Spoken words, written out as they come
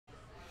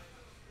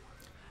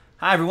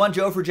Hi everyone,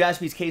 Joe for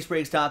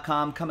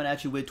JaspysCaseBreaks.com coming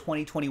at you with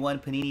 2021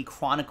 Panini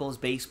Chronicles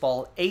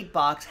Baseball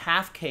 8-box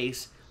half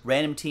case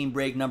random team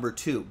break number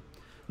 2.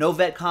 No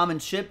vet common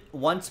ship,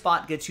 one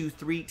spot gets you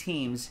 3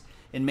 teams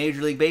in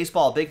Major League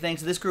Baseball. Big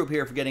thanks to this group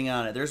here for getting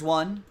on it. There's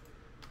 1,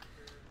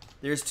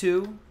 there's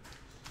 2,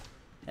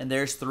 and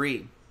there's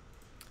 3.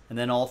 And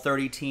then all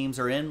 30 teams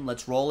are in.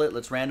 Let's roll it.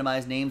 Let's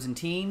randomize names and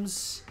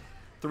teams.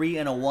 3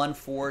 and a 1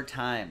 4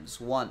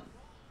 times. 1,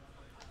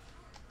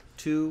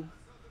 2,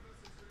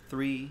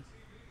 3,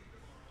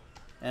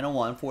 and a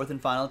 1, fourth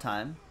and final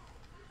time.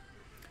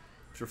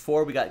 After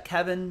 4, we got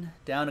Kevin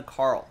down to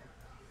Carl.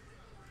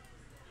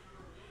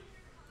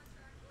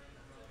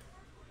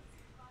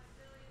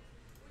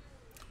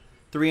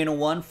 Three and a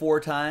 1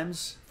 4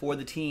 times for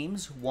the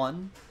teams.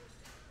 1,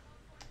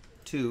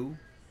 2,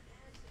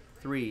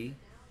 3,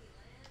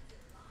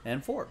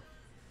 and 4.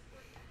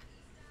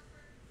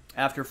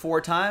 After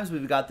 4 times,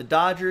 we've got the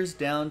Dodgers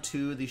down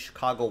to the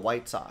Chicago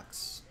White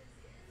Sox.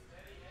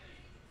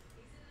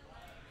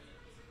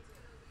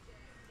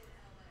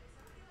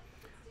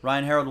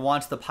 Ryan Harold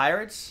wants the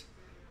Pirates.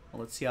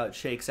 Well, let's see how it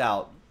shakes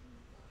out.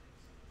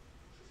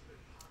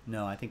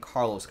 No, I think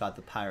Carlos got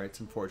the Pirates,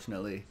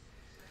 unfortunately.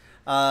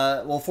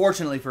 Well,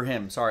 fortunately for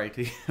him. Sorry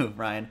to you,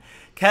 Ryan.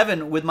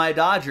 Kevin with my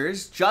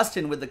Dodgers.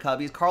 Justin with the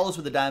Cubbies. Carlos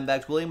with the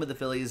Diamondbacks. William with the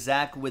Phillies.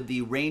 Zach with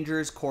the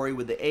Rangers. Corey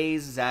with the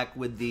A's. Zach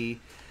with the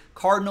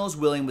Cardinals.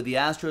 William with the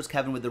Astros.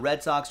 Kevin with the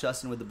Red Sox.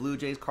 Justin with the Blue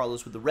Jays.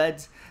 Carlos with the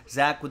Reds.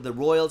 Zach with the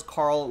Royals.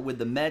 Carl with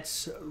the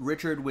Mets.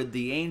 Richard with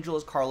the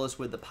Angels. Carlos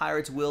with the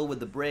Pirates. Will with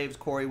the Braves.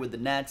 Corey with the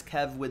Nats.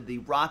 Kev with the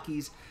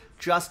Rockies.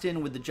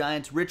 Justin with the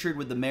Giants. Richard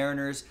with the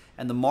Mariners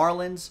and the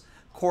Marlins.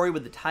 Corey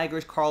with the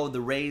Tigers. Carl with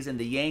the Rays and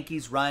the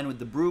Yankees. Ryan with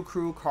the Brew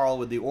Crew. Carl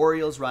with the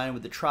Orioles. Ryan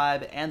with the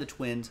Tribe and the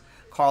Twins.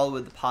 Carl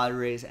with the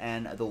Padres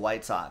and the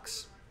White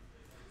Sox.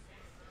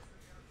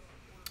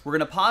 We're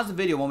going to pause the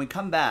video. When we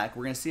come back,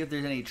 we're going to see if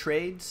there's any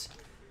trades,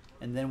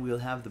 and then we'll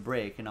have the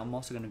break. And I'm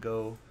also going to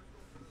go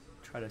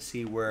try to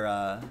see where,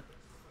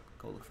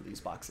 go look for these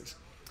boxes.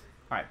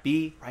 All right,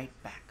 be right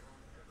back.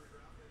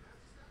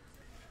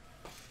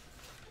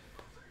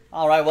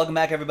 All right, welcome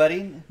back,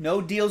 everybody.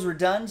 No deals were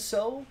done,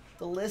 so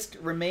the list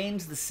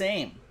remains the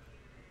same.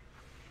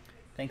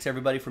 Thanks,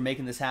 everybody, for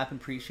making this happen.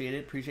 Appreciate it.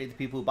 Appreciate the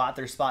people who bought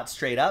their spots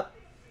straight up,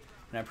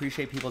 and I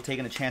appreciate people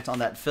taking a chance on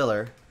that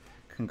filler.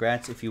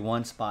 Congrats if you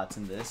won spots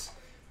in this.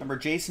 Remember,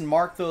 Jason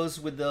marked those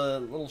with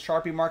the little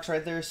Sharpie marks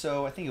right there,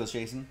 so I think it was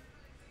Jason.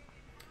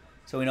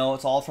 So we know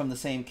it's all from the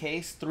same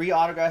case. 3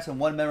 autographs and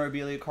 1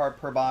 memorabilia card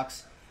per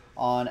box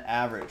on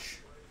average.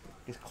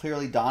 It's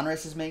clearly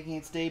Donruss is making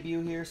its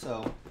debut here,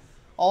 so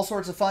all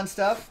sorts of fun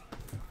stuff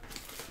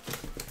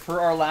for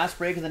our last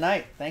break of the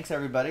night. Thanks,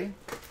 everybody.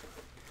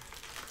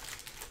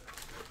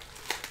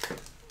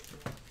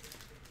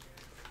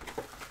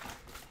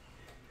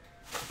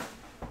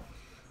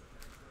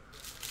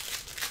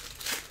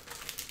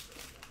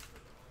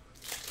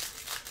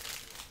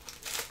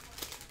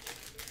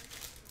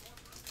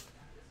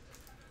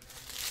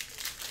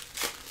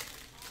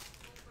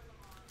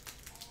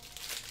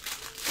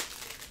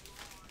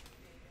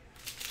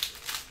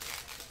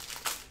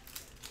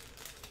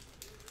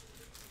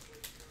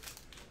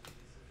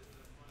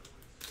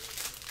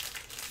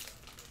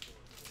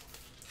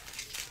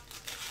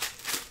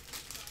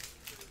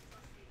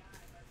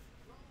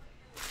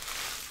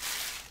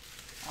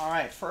 All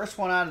right, first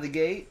one out of the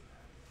gate.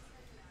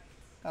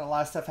 Got a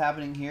lot of stuff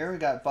happening here. We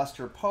got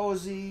Buster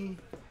Posey,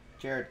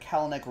 Jared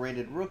Kelenic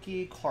rated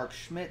rookie, Clark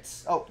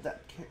Schmitz. Oh,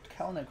 that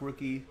Kelenic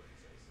rookie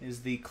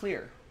is the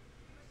clear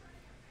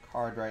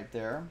card right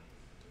there.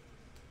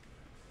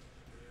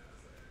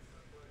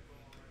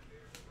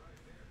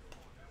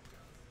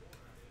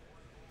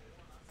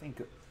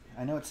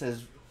 I know it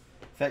says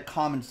vet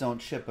commons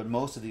don't ship, but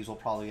most of these will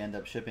probably end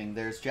up shipping.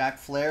 There's Jack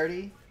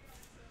Flaherty.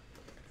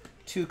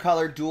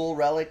 2-color dual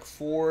relic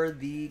for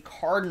the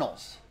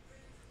Cardinals.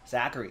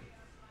 Zachary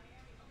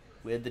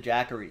with the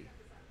Jackery.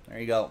 There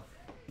you go.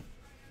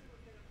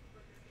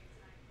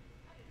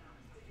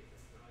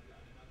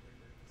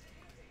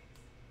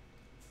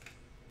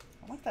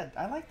 I like that.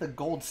 I like the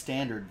gold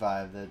standard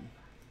vibe. That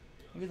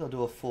maybe they'll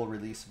do a full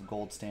release of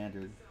gold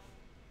standard.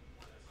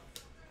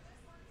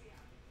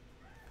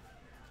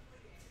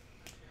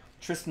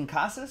 Tristan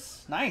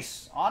Casas,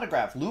 nice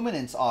autograph,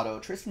 Luminance auto.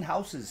 Tristan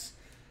Houses.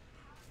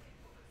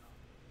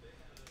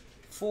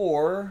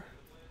 For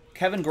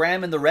Kevin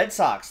Graham and the Red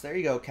Sox. There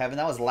you go, Kevin.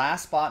 That was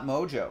last spot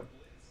mojo.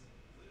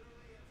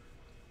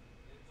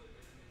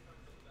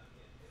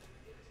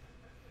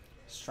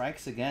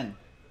 Strikes again.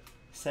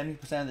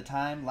 70% of the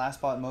time. Last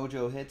spot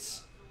mojo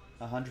hits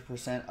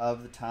 100%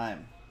 of the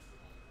time.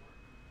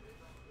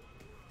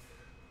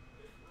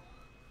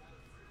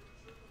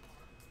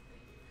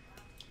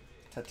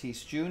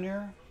 Tatis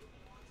Jr.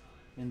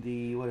 in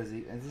the, what is he?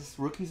 Is this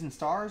Rookies and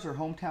Stars or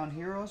Hometown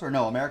Heroes? Or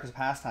no, America's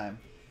Pastime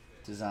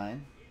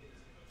design.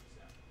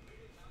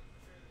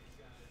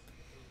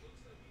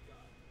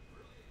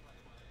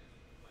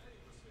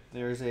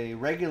 There's a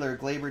regular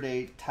Gleyber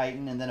Day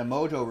Titan and then a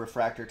Mojo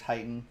Refractor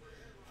Titan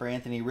for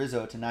Anthony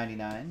Rizzo to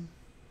 99.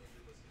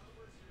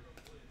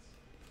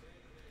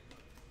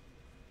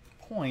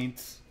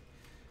 points.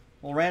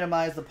 We'll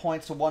randomize the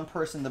points to one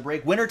person in the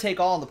break. Winner take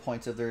all the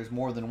points if there's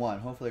more than one.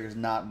 Hopefully there's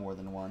not more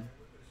than one.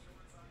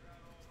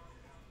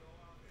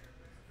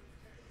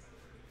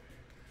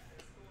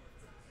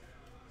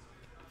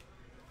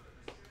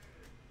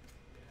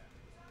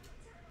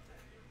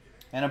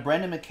 And a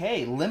Brendan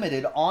McKay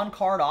limited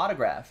on-card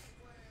autograph.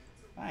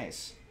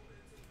 Nice.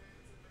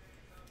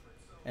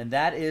 And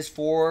that is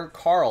for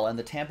Carl and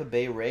the Tampa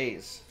Bay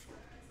Rays.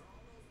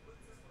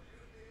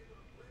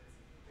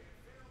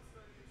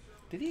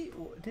 Did he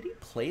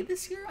play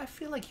this year? I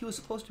feel like he was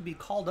supposed to be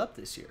called up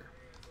this year.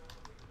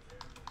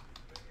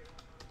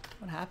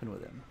 What happened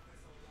with him?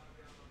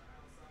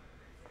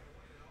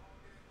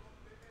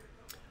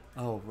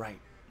 Oh, right.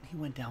 He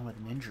went down with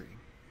an injury.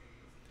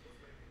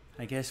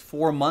 I guess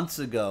 4 months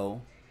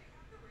ago.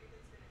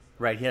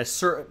 Right, he had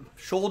a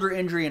shoulder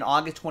injury in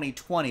August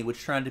 2020,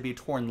 which turned out to be a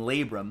torn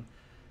labrum.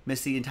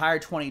 Missed the entire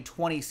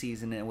 2020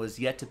 season and was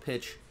yet to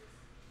pitch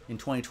in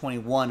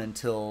 2021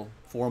 until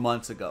 4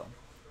 months ago.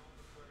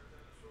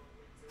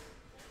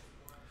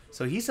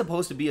 So he's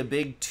supposed to be a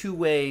big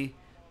two-way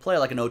player,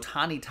 like an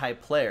Ohtani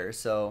type player.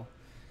 So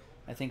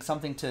I think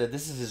something to,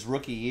 this is his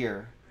rookie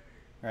year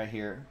right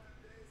here.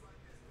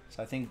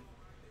 So I think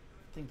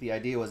the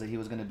idea was that he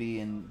was going to be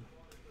in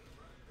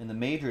the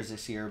majors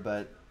this year,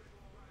 but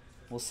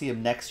we'll see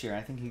him next year.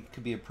 I think he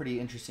could be a pretty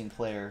interesting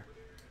player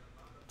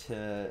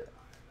to,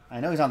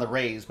 I know he's on the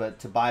Rays, but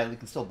to buy, we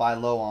can still buy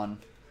low on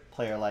a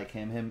player like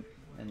him. Him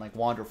and like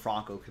Wander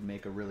Franco could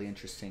make a really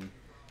interesting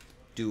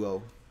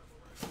duo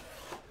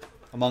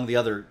among the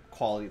other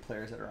quality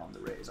players that are on the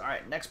Rays. All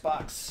right, next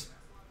box.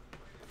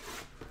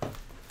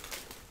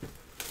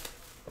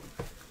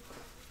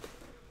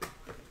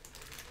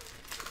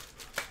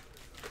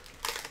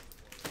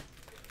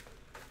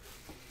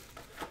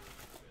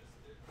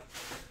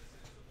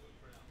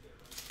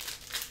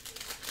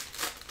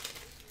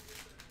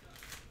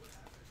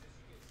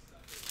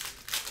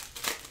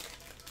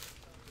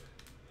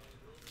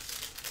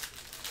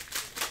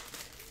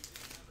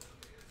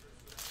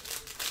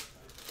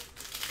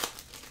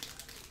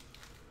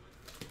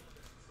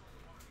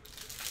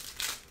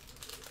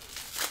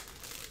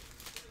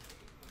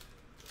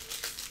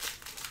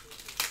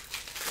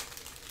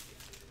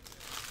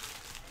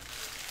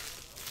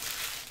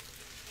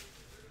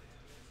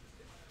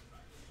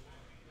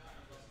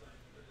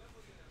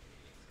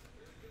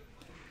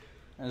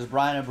 There's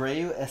Brian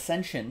Abreu,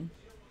 Ascension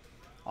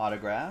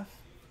autograph.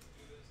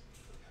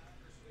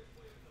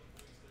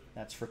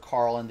 That's for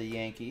Carl and the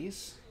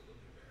Yankees.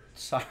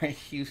 Sorry,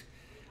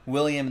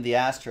 William and the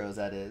Astros,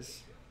 that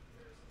is.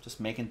 Just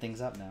making things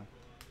up now.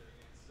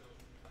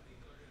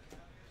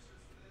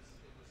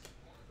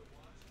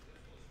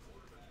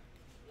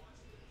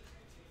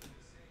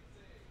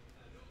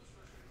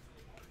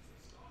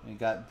 We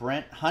got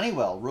Brent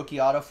Honeywell, rookie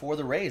auto for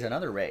the Rays,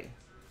 another Ray.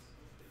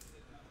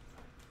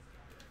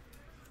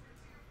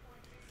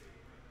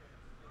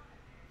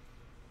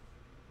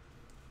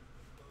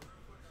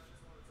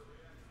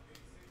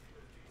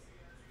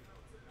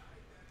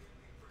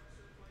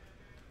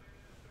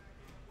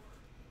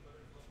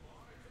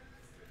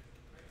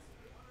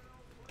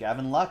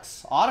 Gavin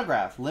Lux,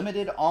 autograph,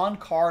 limited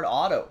on-card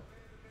auto.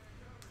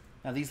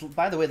 Now these,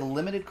 by the way, the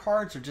limited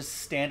cards are just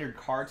standard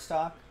card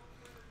stock.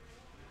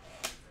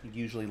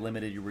 Usually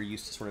limited, you were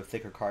used to sort of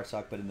thicker card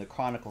stock, but in the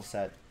Chronicle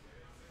set,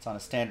 it's on a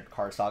standard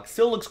card stock.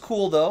 Still looks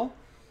cool, though.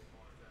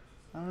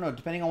 I don't know,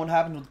 depending on what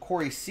happens with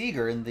Corey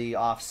Seager in the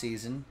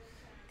offseason,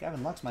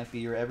 Gavin Lux might be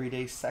your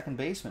everyday second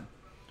baseman.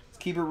 Let's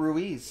keep it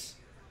Ruiz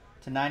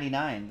to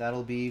 99.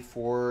 That'll be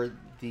for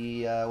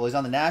the, well, he's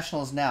on the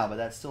Nationals now, but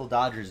that's still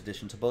Dodgers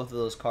edition. So both of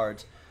those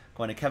cards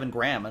going to Kevin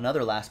Graham,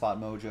 another Last Spot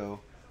Mojo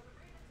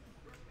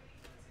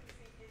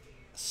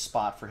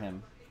spot for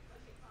him.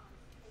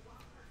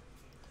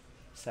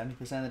 70%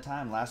 of the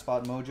time, Last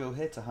Spot Mojo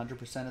hits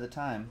 100% of the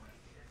time.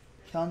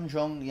 Hyun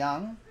Jong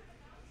Yang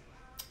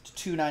to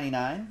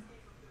 299.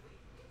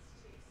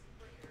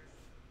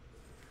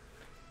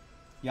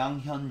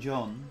 Yang Hyun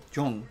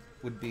Jong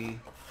would be,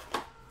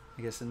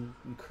 I guess in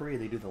Korea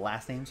they do the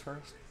last names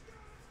first.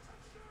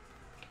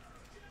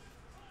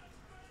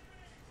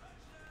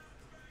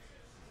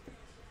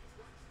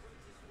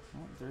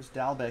 Oh, there's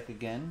Dalbec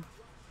again.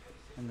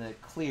 And the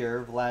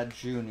clear Vlad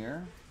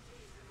Jr.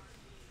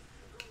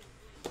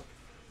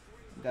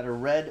 We've got a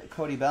red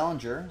Cody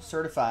Bellinger,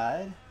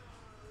 certified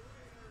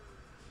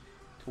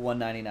to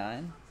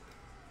 199.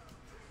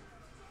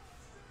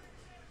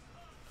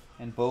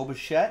 And Bo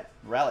Bichette,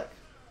 relic.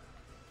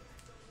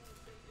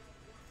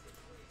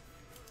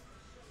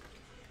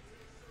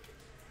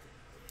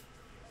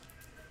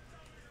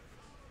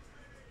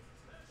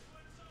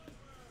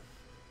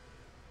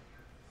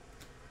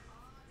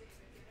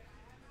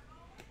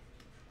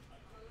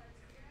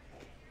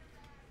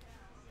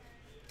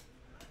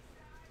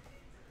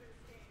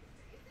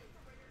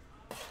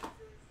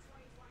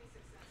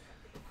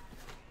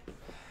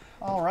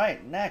 All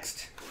right,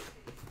 next.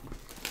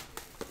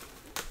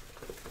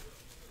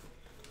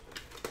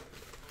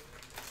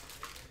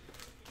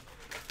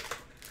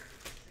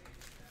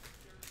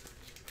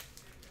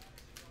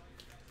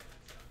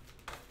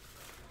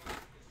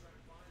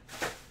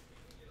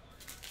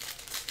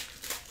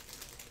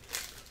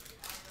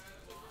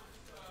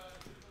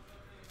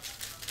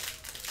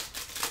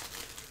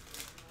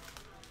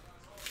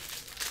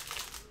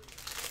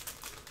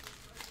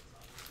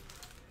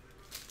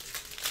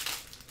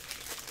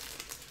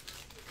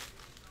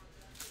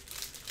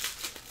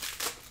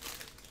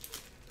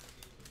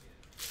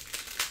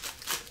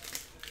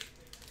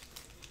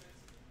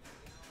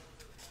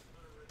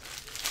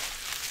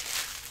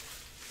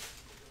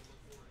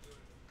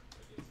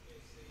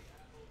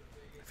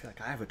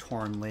 I have a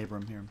torn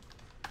labrum here.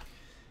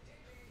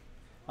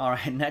 All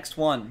right, next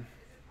one.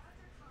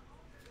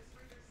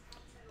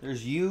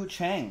 There's Yu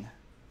Chang.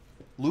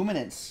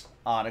 Luminance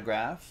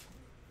autograph.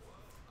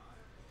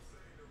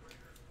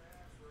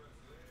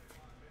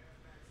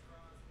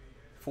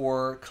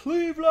 For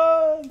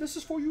Cleveland. This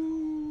is for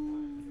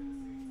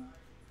you.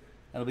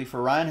 That'll be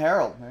for Ryan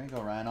Harold. There you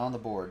go, Ryan, on the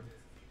board.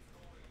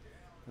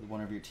 With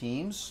one of your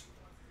teams.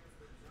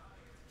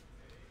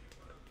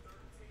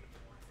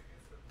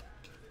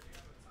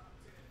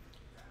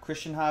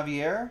 Christian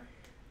Javier.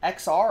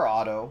 XR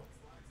auto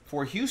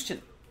for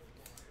Houston.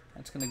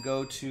 That's going to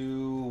go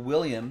to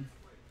William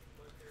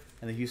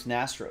and the Houston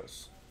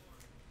Astros.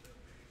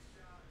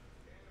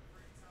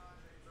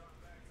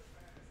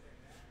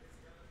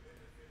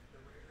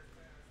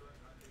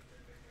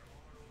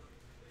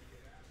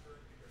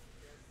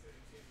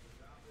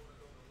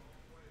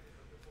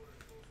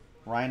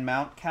 Ryan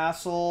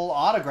Mountcastle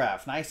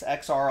autograph. Nice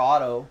XR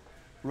auto.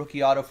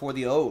 Rookie auto for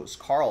the O's.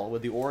 Carl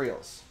with the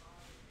Orioles.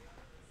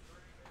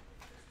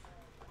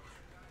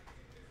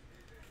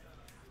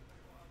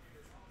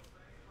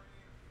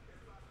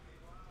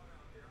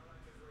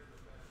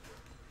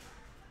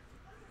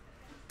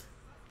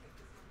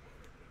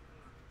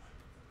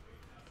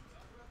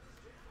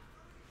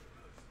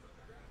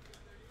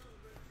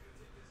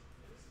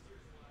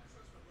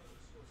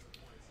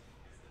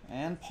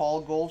 And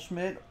Paul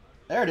Goldschmidt.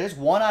 There it is,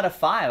 1 out of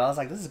 5. I was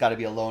like, this has got to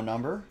be a low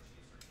number.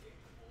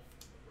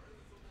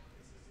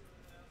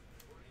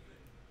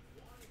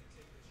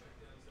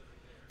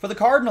 For the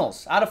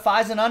Cardinals, out of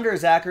 5s and under,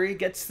 Zachary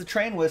gets the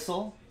train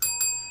whistle.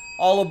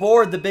 All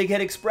aboard the Big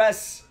Hit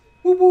Express.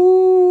 Woo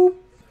woo.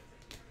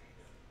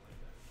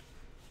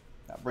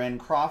 Got Brandon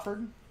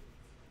Crawford.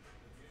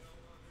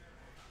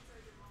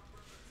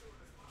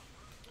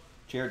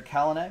 Jared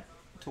Kalanick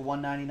to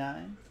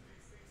 199.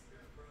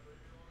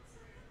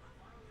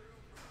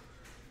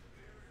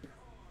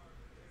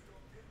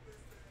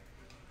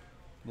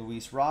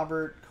 Luis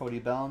Robert, Cody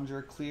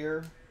Bellinger,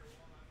 clear.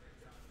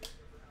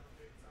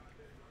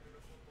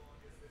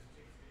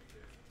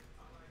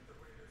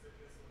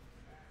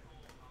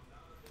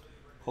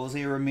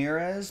 Jose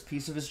Ramirez,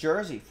 piece of his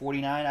jersey,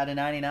 49 out of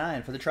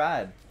 99 for the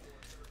Tribe.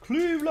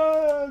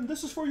 Cleveland,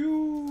 this is for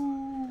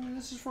you.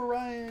 This is for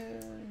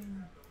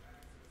Ryan.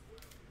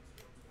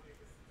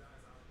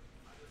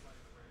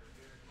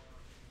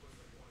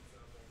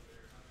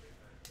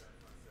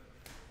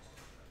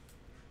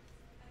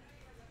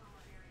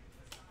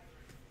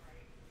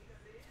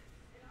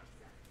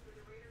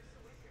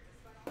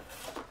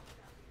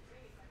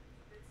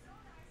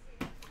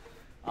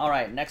 All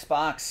right, next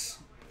box.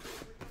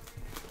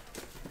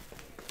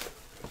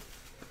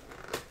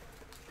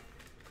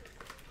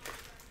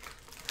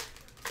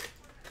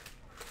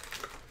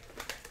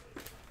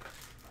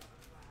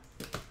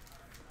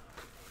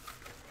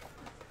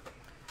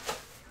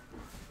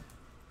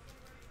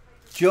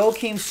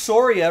 Joakim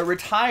Soria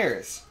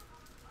retires.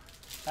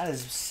 That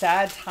is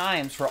sad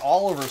times for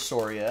Oliver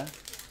Soria.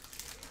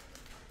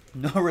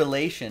 No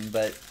relation,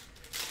 but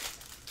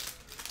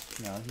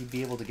you know, he'd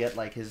be able to get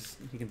like his,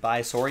 he can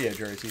buy Soria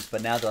jerseys,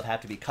 but now they'll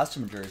have to be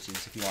custom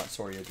jerseys if you want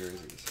Soria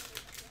jerseys.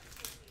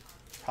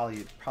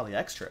 Probably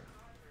extra.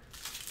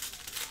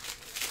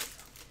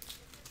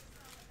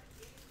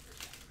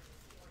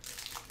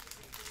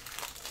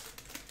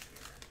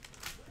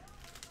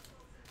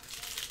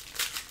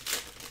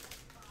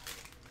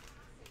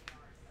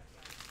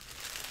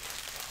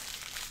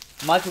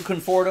 Michael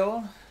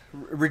Conforto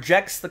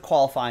rejects the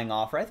qualifying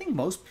offer. I think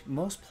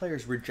most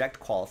players reject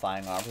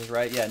qualifying offers,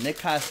 right? Yeah, Nick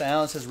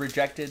Castellanos has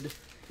rejected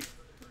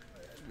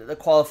the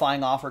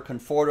qualifying offer.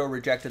 Conforto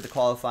rejected the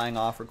qualifying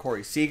offer.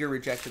 Corey Seager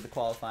rejected the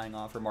qualifying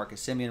offer.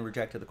 Marcus Semien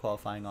rejected the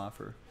qualifying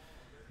offer.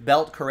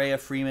 Belt, Correa,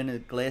 Freeman,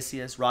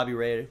 Iglesias, Robbie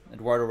Ray,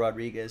 Eduardo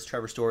Rodriguez,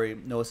 Trevor Story,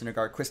 Noah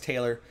Syndergaard, Chris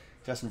Taylor,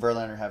 Justin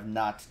Verlander have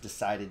not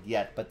decided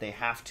yet, but they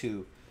have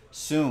to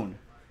soon.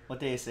 What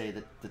day is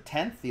today? The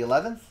 10th? The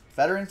 11th?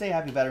 Veterans Day?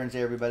 Happy Veterans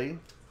Day, everybody.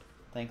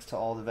 Thanks to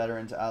all the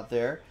veterans out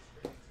there.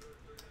 I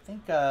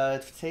think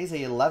if today's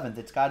the 11th.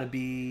 It's got to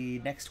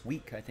be next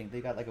week, I think.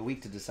 They got like a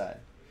week to decide.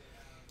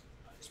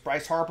 It's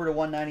Bryce Harper to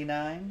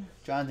 199.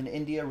 Jonathan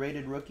India,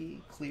 rated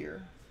rookie,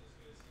 clear.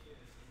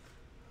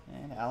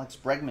 And Alex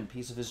Bregman,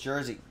 piece of his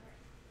jersey.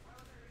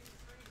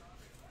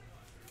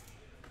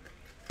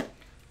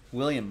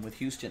 William with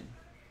Houston.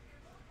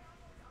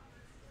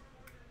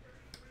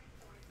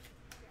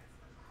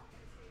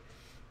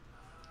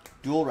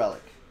 Dual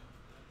relic.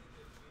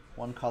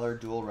 One color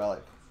dual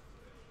relic.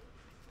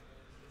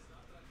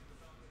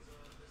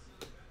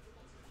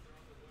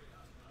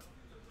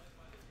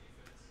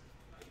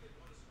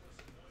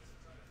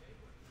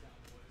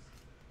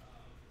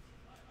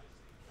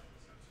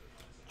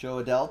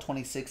 Joe Adell,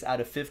 26 out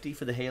of 50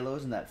 for the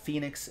Halos in that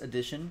Phoenix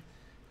edition.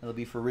 That'll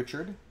be for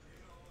Richard.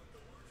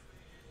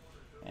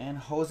 And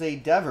Jose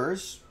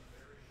Devers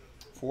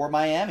for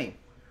Miami.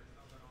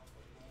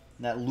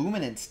 And that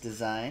Luminance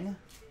design.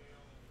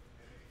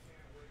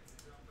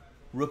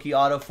 Rookie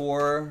auto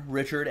for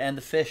Richard and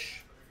the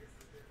Fish.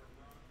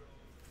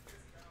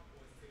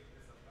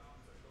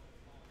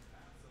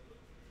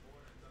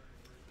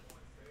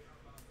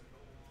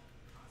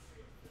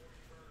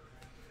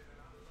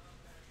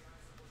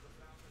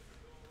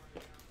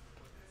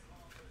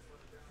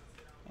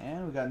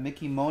 And we got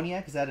Mickey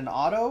Moniak. Is that an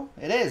auto?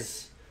 It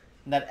is.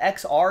 And that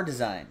XR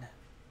design.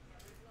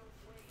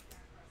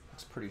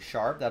 Looks pretty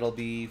sharp. That'll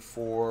be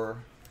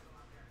for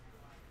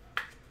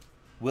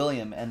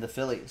William and the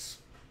Phillies.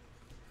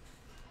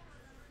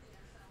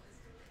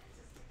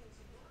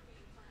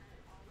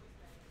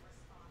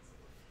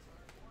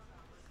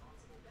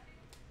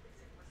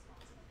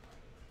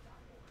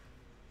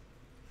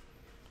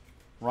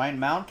 Ryan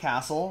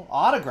Mountcastle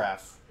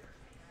autograph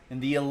in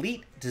the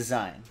Elite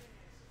design.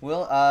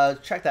 We'll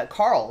check that.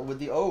 Carl with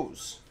the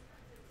O's.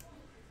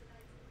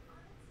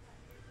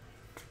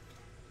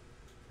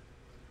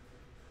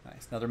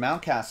 Nice. Another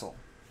Mountcastle.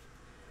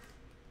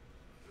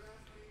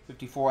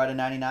 54 out of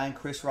 99,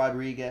 Chris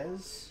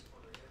Rodriguez.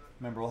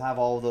 Remember, we'll have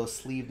all of those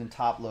sleeved and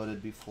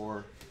top-loaded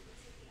before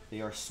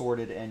they are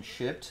sorted and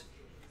shipped.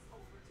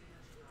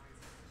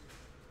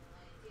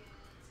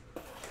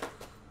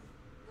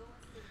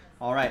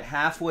 All right,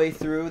 halfway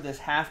through this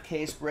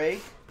half-case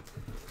break.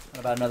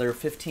 About another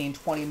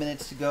 15-20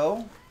 minutes to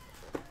go.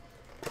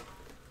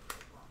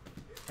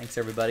 Thanks,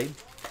 everybody,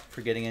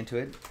 for getting into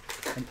it.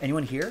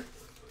 Anyone here?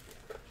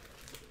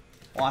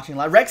 Watching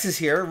live. Rex is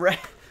here.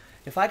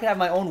 If I could have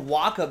my own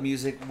walk-up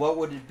music, what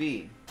would it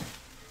be?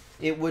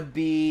 It would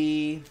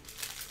be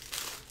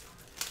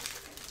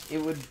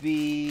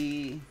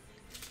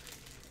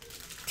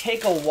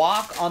Take a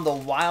Walk on the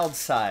Wild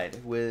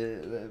Side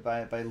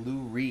by Lou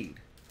Reed.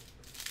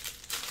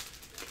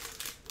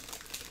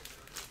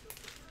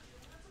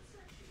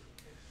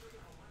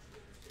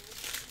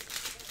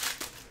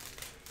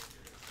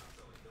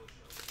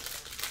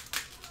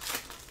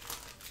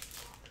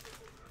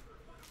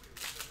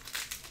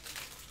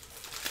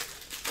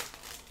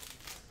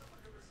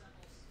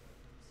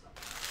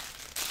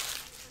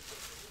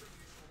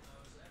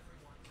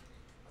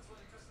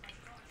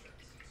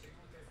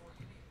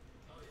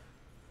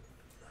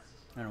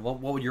 I don't know,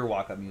 what would your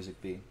walk-up music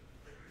be?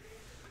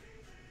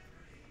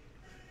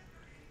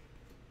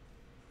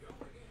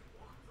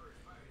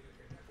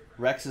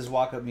 Rex's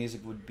walk-up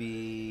music would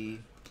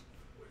be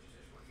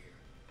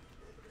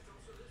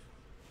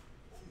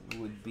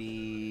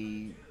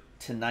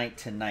Tonight,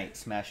 Tonight,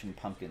 Smashing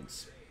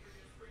Pumpkins.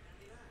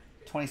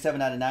 27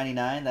 out of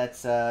 99,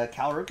 that's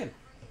Cal Ripken.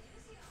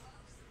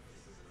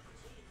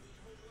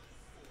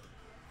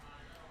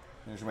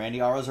 There's Randy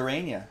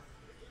Arozarena.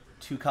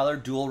 Two-color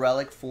dual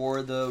relic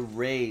for the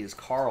Rays.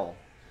 Carl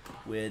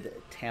with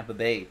Tampa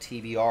Bay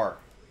TBR.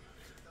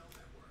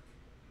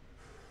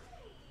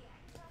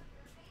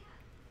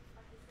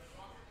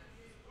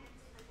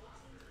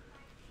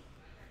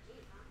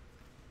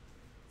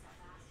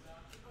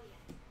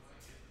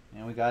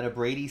 And we got a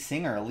Brady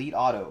Singer Elite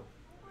Auto.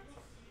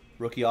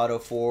 Rookie auto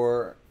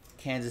for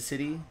Kansas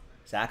City,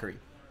 Zachary.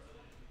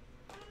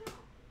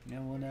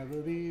 And we'll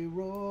never be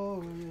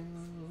Royals.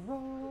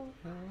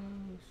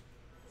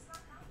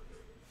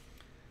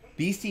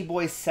 Beastie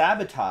Boys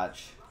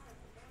Sabotage.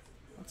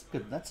 That's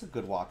good. That's a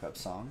good walk-up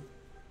song.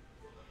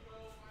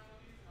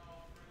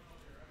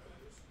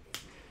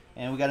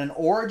 And we got an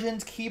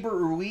Origins Keeper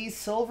Ruiz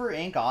Silver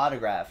Ink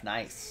autograph.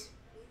 Nice.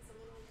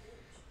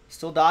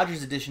 Still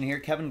Dodgers edition here.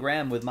 Kevin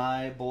Graham with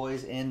my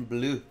boys in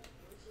blue.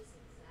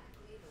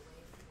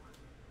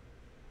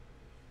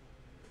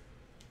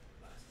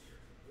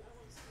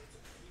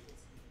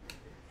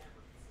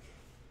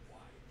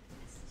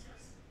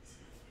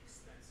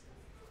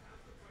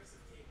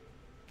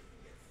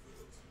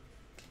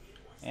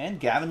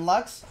 And Gavin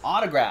Lux,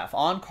 autograph.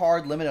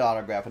 On-card limited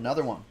autograph.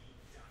 Another one.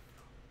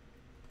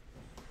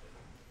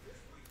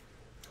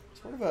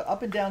 Sort of an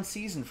up-and-down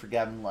season for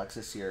Gavin Lux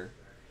this year.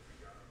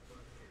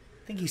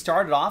 I think he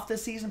started off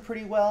this season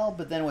pretty well,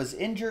 but then was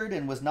injured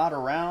and was not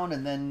around,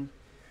 and then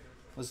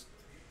was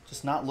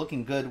just not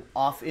looking good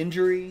off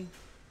injury.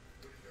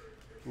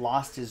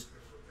 Lost his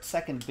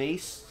second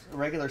base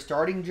regular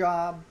starting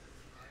job.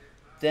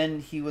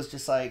 Then he was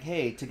just like,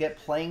 hey, to get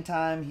playing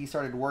time, he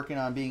started working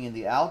on being in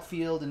the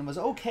outfield and was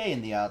okay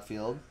in the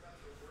outfield.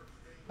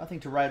 Nothing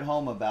to write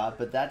home about,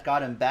 but that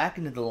got him back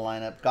into the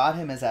lineup, got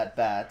him his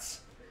at-bats.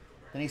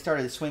 Then he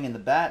started swinging the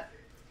bat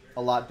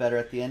a lot better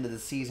at the end of the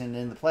season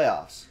in the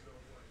playoffs.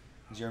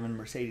 German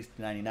Mercedes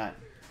 99.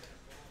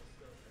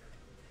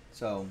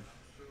 So,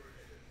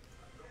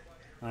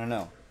 I don't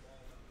know.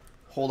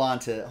 Hold on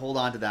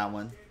to that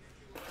one.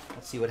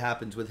 Let's see what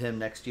happens with him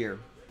next year.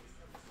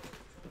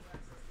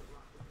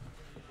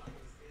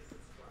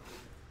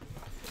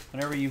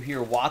 Whenever you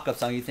hear walk-up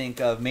song, you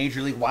think of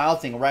Major League Wild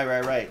Thing.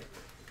 Right.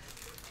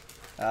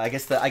 I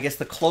guess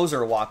the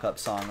closer walk-up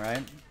song,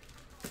 right?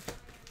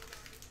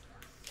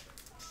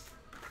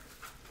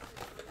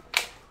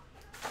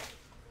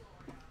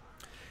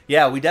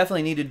 Yeah, we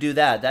definitely need to do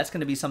that. That's going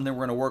to be something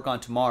we're going to work on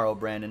tomorrow,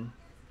 Brandon.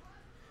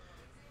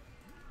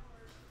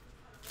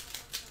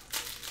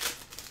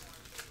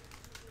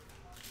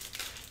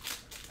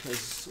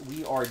 Because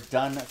we are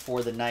done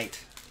for the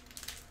night.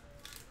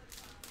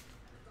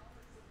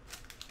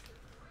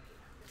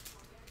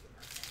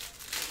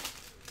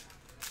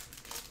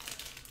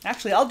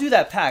 Actually, I'll do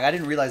that pack. I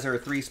didn't realize there were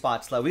 3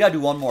 spots left. We got to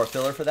do one more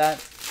filler for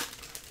that.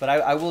 But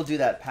I will do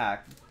that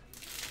pack.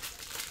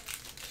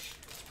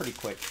 pretty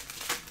quick.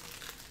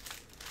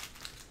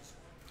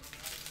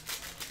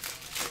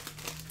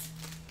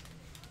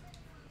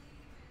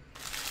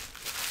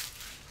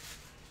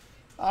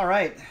 All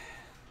right.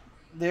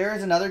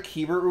 There's another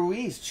Keibert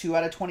Ruiz, 2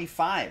 out of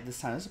 25 this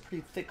time. This is a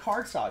pretty thick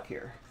cardstock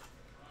here.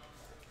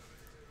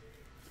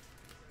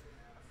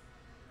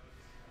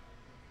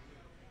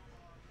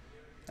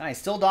 Nice.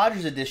 Still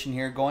Dodgers edition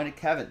here going to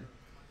Kevin.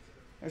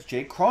 There's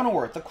Jake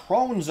Cronenworth, the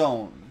Crone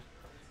Zone.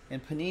 In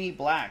Panini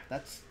Black.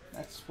 That's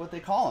what they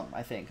call him,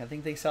 I think. I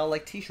think they sell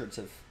like t-shirts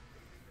of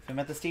him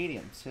at the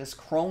stadiums. It says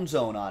Crone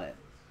Zone on it.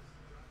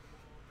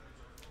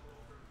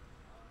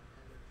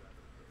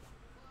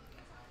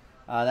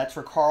 That's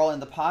for Carl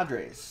and the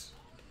Padres.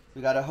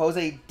 We got a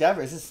Jose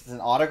Devers. This is an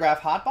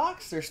autograph hot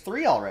box? There's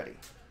 3 already.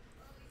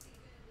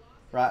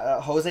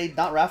 Jose,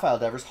 not Rafael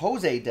Devers,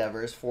 Jose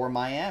Devers for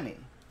Miami.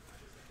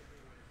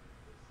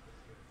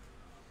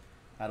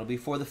 That'll be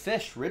for the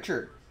Fish,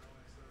 Richard.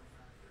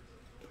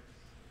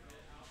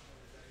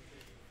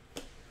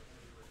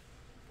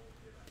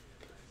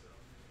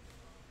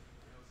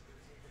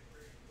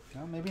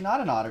 No, maybe not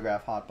an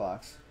autograph hot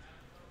box.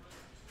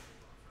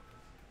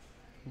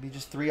 Maybe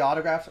just 3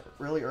 autographs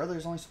really early.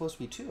 There's only supposed to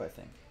be 2, I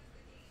think.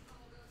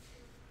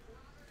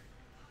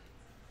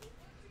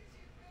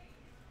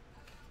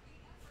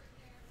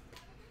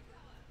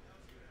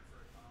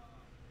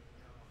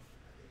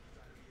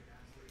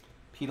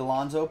 Pete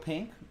Alonso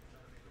pink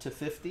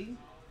 /50.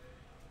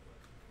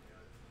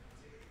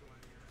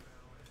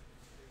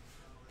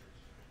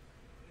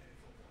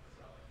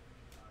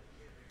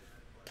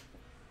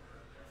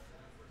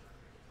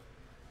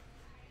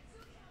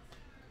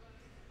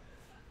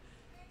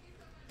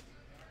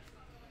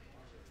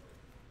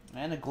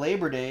 And a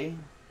Glaber Day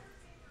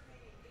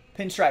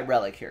pinstripe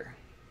relic here.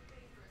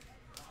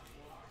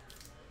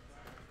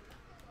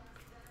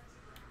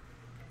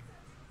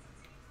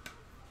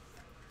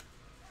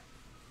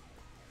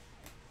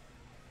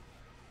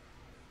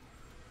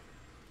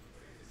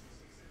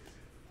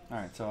 All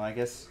right, so I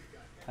guess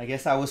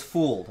I was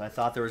fooled. I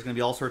thought there was going to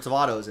be all sorts of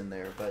autos in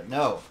there, but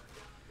no.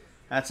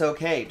 That's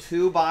okay.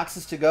 2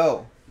 boxes to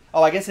go.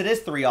 Oh, I guess it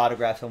is 3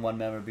 autographs and 1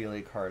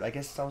 memorabilia card. I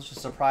guess I was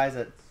just surprised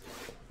that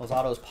those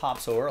autos pop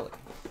so early.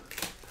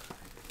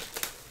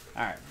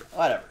 All right,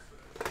 whatever.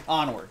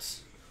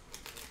 Onwards.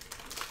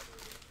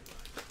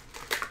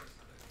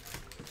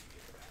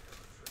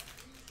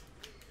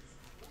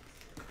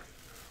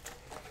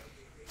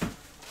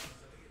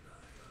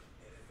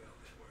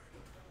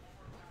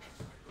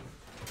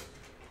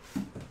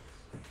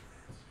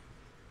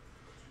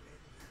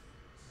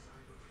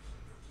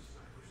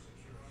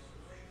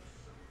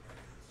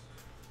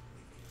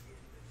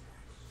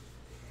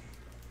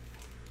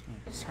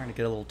 It's starting to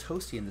get a little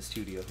toasty in the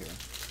studio here.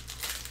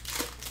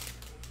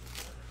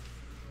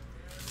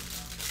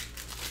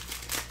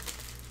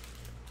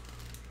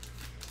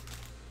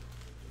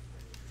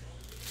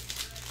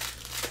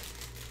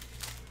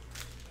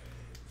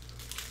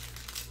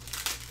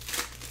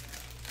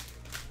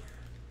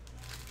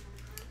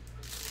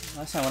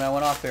 Last time when I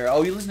went off there,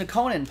 oh, you listened to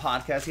Conan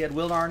podcast. He had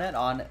Will Arnett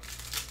on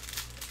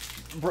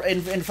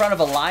in front of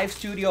a live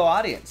studio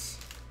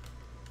audience.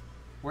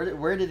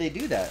 Where did they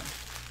do that?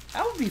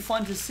 That would be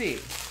fun to see.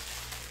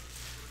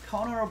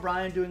 Conan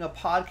O'Brien doing a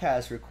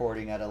podcast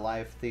recording at a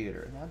live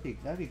theater.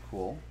 That'd be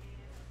cool.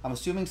 I'm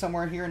assuming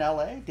somewhere here in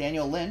LA.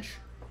 Daniel Lynch.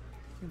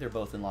 I think they're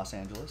both in Los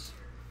Angeles.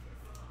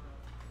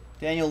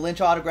 Daniel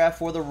Lynch autograph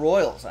for the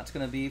Royals. That's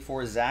going to be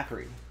for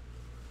Zachary.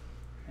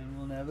 And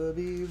we'll never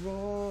be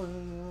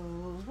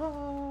Royals,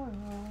 Royals.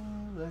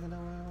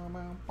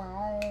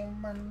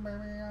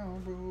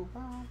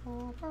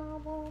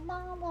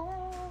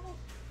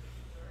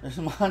 There's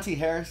Monty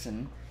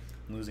Harrison.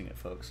 I'm losing it,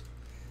 folks.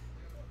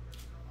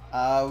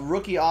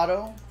 Rookie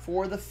auto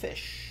for the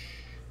Fish.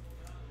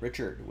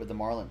 Richard with the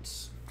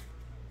Marlins.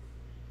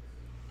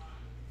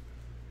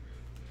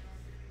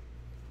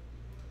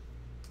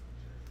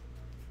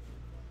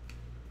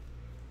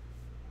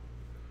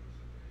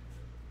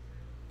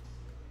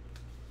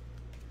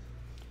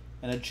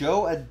 And a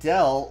Joe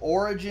Adele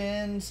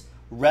Origins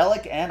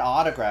relic and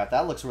autograph.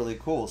 That looks really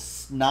cool.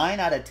 9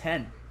 out of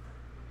 10.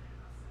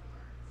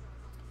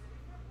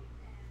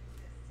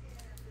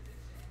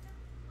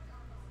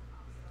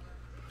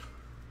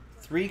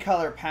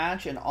 Three-color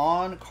patch and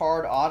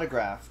on-card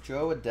autograph.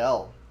 Joe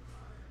Adele.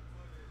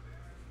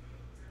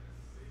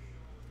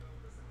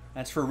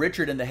 That's for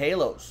Richard and the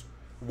Halos.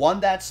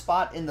 Won that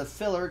spot in the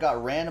filler. Got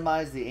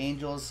randomized the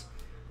Angels.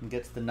 And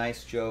gets the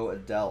nice Joe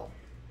Adele.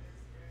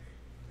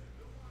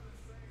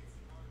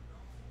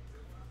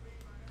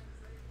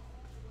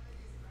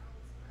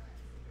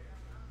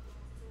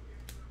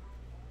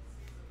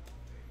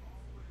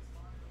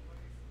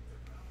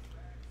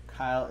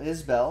 Kyle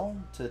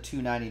Isbell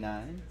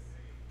 /299.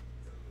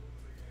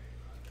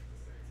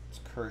 It's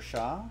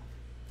Kershaw.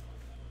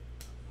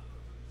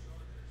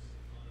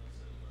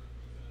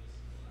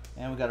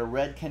 And we got a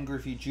red Ken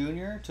Griffey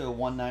Jr.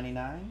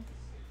 /199.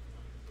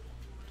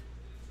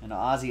 And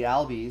Ozzie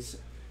Albies,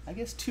 I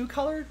guess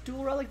 2-color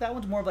dual relic. That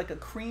one's more of like a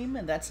cream,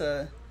 and that's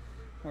a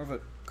more of a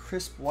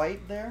crisp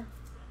white there.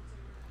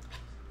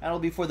 That'll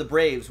be for the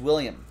Braves,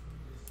 William.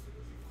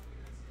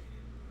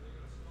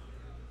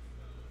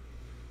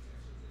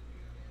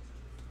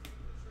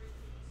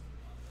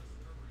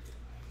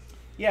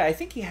 Yeah, I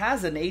think he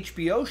has an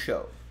HBO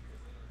show.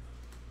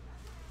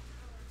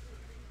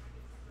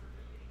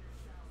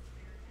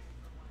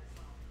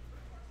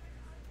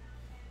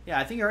 Yeah,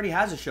 I think he already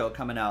has a show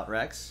coming out,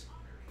 Rex.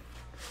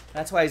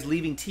 That's why he's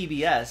leaving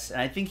TBS, and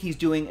I think he's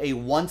doing a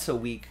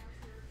once-a-week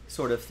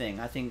sort of thing.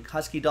 I think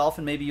Husky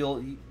Dolphin, maybe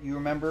you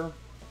remember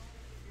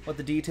what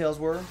the details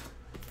were?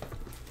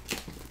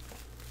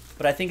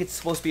 But I think it's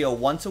supposed to be a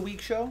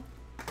once-a-week show.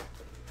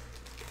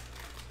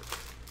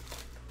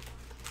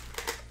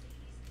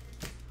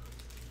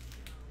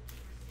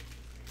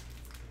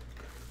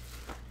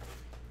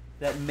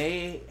 That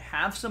may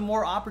have some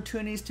more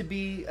opportunities to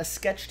be a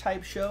sketch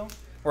type show,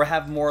 or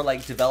have more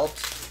like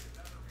developed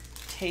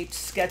taped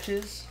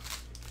sketches.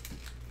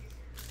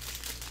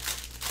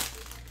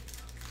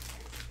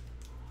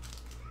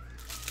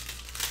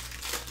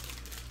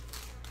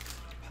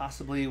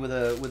 Possibly with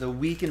a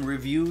week in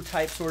review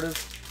type sort of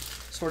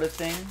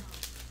thing.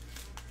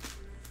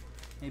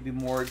 Maybe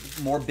more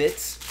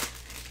bits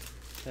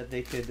that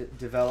they could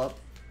develop.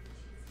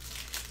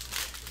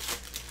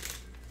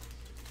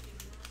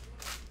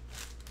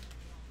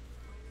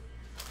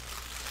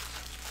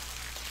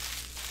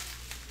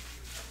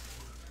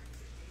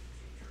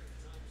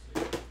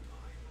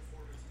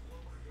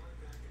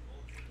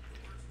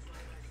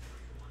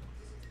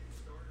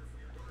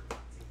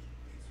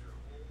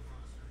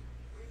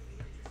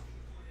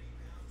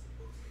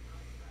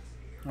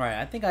 All right,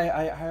 I think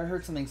I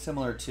heard something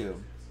similar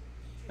too.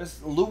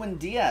 There's Lewin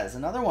Diaz,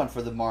 another one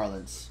for the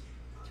Marlins,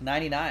 to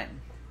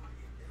 99.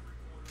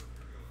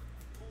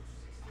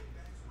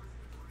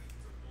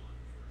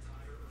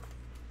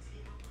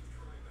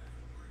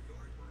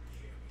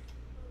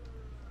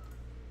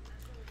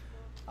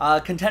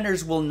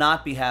 Contenders will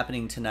not be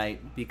happening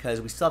tonight because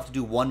we still have to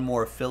do one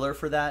more filler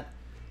for that.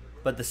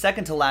 But the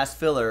second to last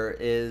filler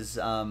is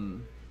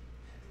only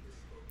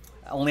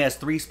has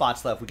 3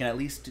 spots left. We can at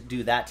least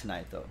do that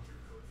tonight, though.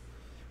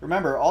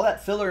 Remember, all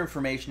that filler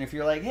information, if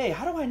you're like, hey,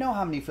 how do I know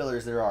how many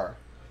fillers there are?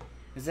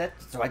 Do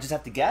I just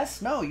have to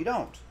guess? No, you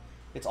don't.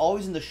 It's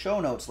always in the show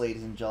notes,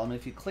 ladies and gentlemen.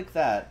 If you click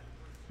that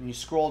and you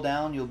scroll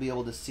down, you'll be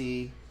able to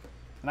see,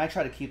 and I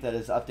try to keep that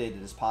as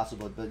updated as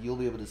possible, but you'll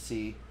be able to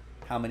see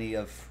how many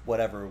of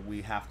whatever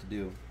we have to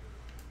do.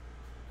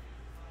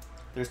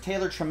 There's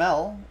Taylor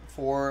Trammell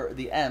for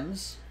the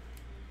M's.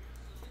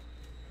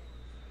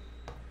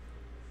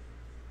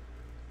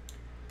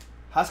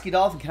 Husky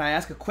Dolphin, can I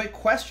ask a quick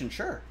question?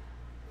 Sure.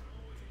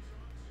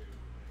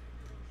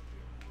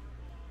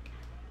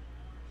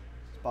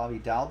 Bobby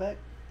Dalbec.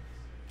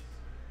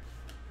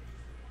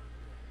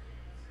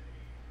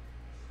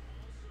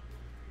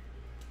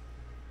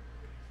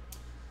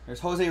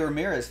 There's Jose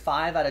Ramirez,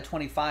 5 out of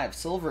 25,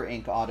 silver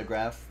ink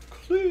autograph.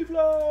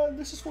 Cleveland,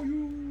 this is for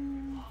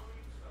you.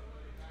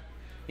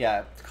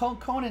 Yeah,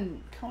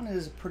 Conan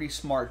is a pretty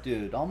smart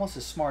dude, almost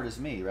as smart as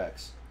me,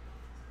 Rex.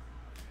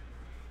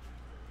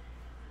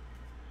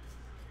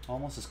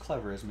 Almost as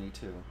clever as me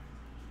too.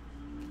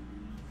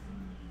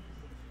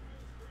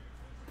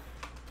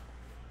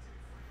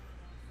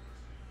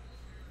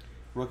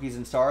 Rookies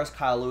and Stars,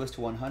 Kyle Lewis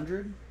to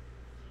 100.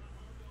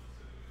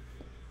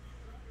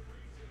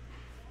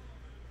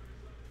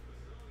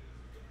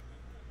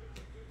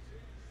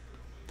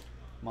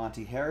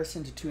 Monty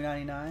Harrison to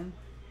 299.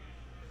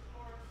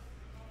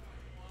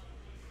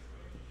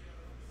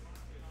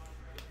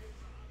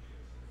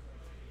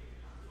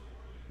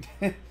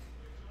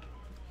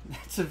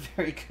 That's a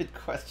very good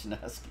question,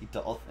 Husky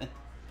Dolphin.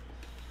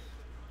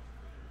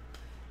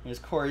 There's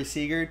Corey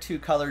Seager,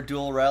 2-color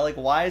dual relic.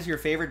 Why is your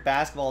favorite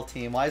basketball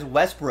team? Why is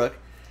Westbrook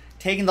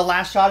taking the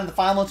last shot in the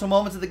final 2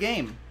 moments of the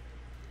game?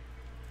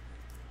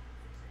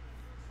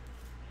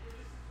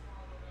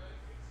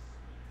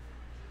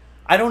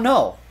 I don't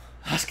know,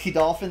 Husky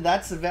Dolphin.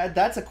 That's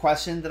a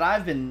question that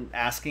I've been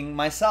asking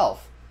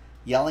myself,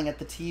 yelling at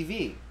the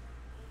TV.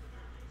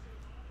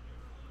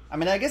 I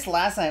mean, I guess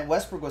last night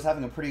Westbrook was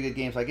having a pretty good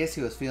game, so I guess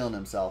he was feeling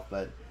himself.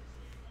 But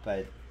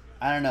I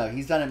don't know.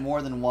 He's done it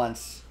more than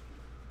once.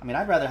 I mean,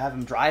 I'd rather have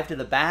him drive to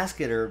the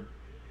basket or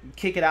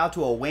kick it out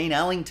to a Wayne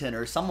Ellington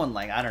or someone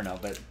like, I don't know,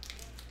 but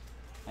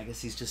I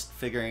guess he's just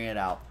figuring it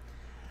out.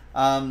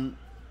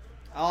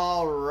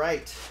 All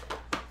right.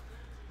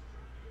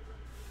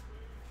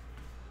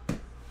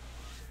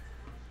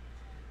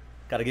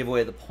 Got to give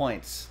away the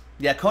points.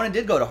 Yeah, Conan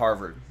did go to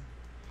Harvard.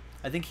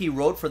 I think he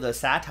wrote for the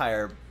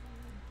satire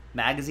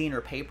magazine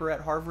or paper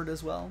at Harvard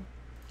as well.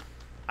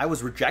 I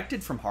was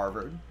rejected from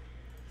Harvard.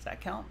 Does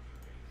that count?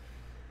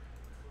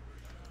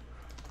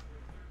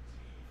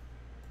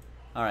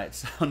 All right,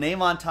 so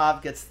name on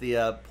top gets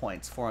the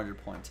points,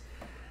 400 points.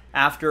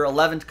 After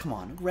 11, come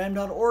on,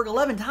 ram.org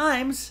 11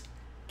 times.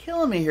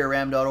 Killing me here,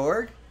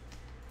 ram.org.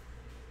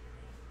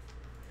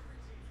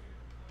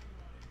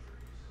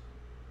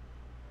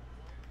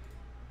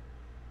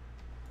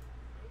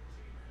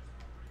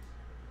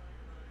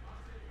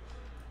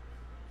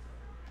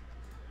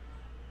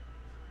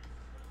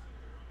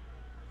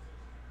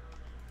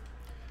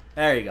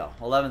 There you go.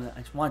 11. I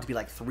just want it to be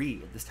like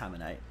 3 at this time of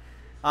night.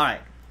 All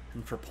right.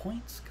 And for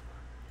points?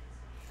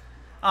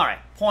 All right.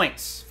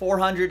 Points.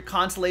 400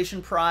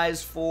 consolation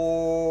prize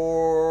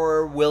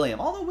for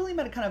William. Although William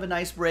had kind of a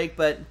nice break,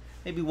 but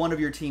maybe one of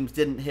your teams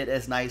didn't hit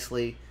as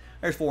nicely.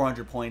 There's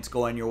 400 points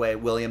going your way,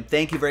 William.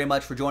 Thank you very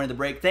much for joining the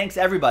break. Thanks,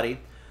 everybody.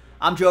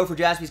 I'm Joe for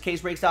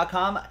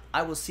JaspysCaseBreaks.com.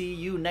 I will see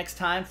you next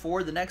time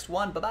for the next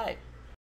one. Bye-bye.